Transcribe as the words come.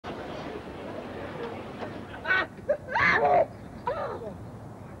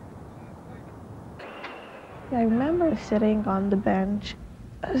I remember sitting on the bench.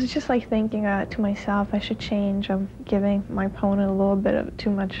 I was just like thinking to myself, I should change. I'm giving my opponent a little bit of too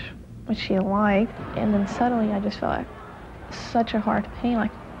much what she liked. And then suddenly I just felt like such a hard pain,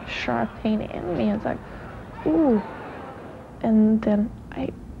 like a sharp pain in me. It's like, ooh. And then I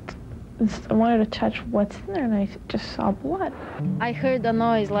wanted to touch what's in there, and I just saw blood. I heard a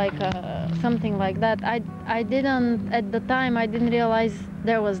noise like something like that. I didn't, at the time, I didn't realize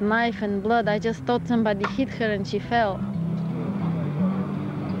there was knife and blood. I just thought somebody hit her and she fell.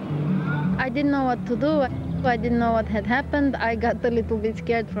 I didn't know what to do. I didn't know what had happened. I got a little bit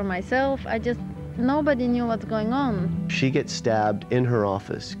scared for myself. Nobody knew what's going on. She gets stabbed in her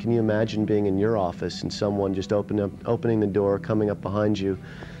office. Can you imagine being in your office and someone just opening the door, coming up behind you,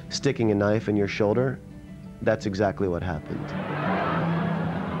 sticking a knife in your shoulder? That's exactly what happened.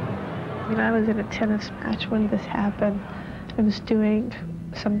 When I was in a tennis match when this happened, I was doing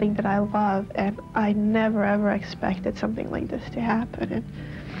something that I love, and I never ever expected something like this to happen.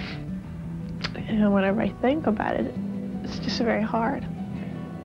 And whenever I think about it, it's just very hard.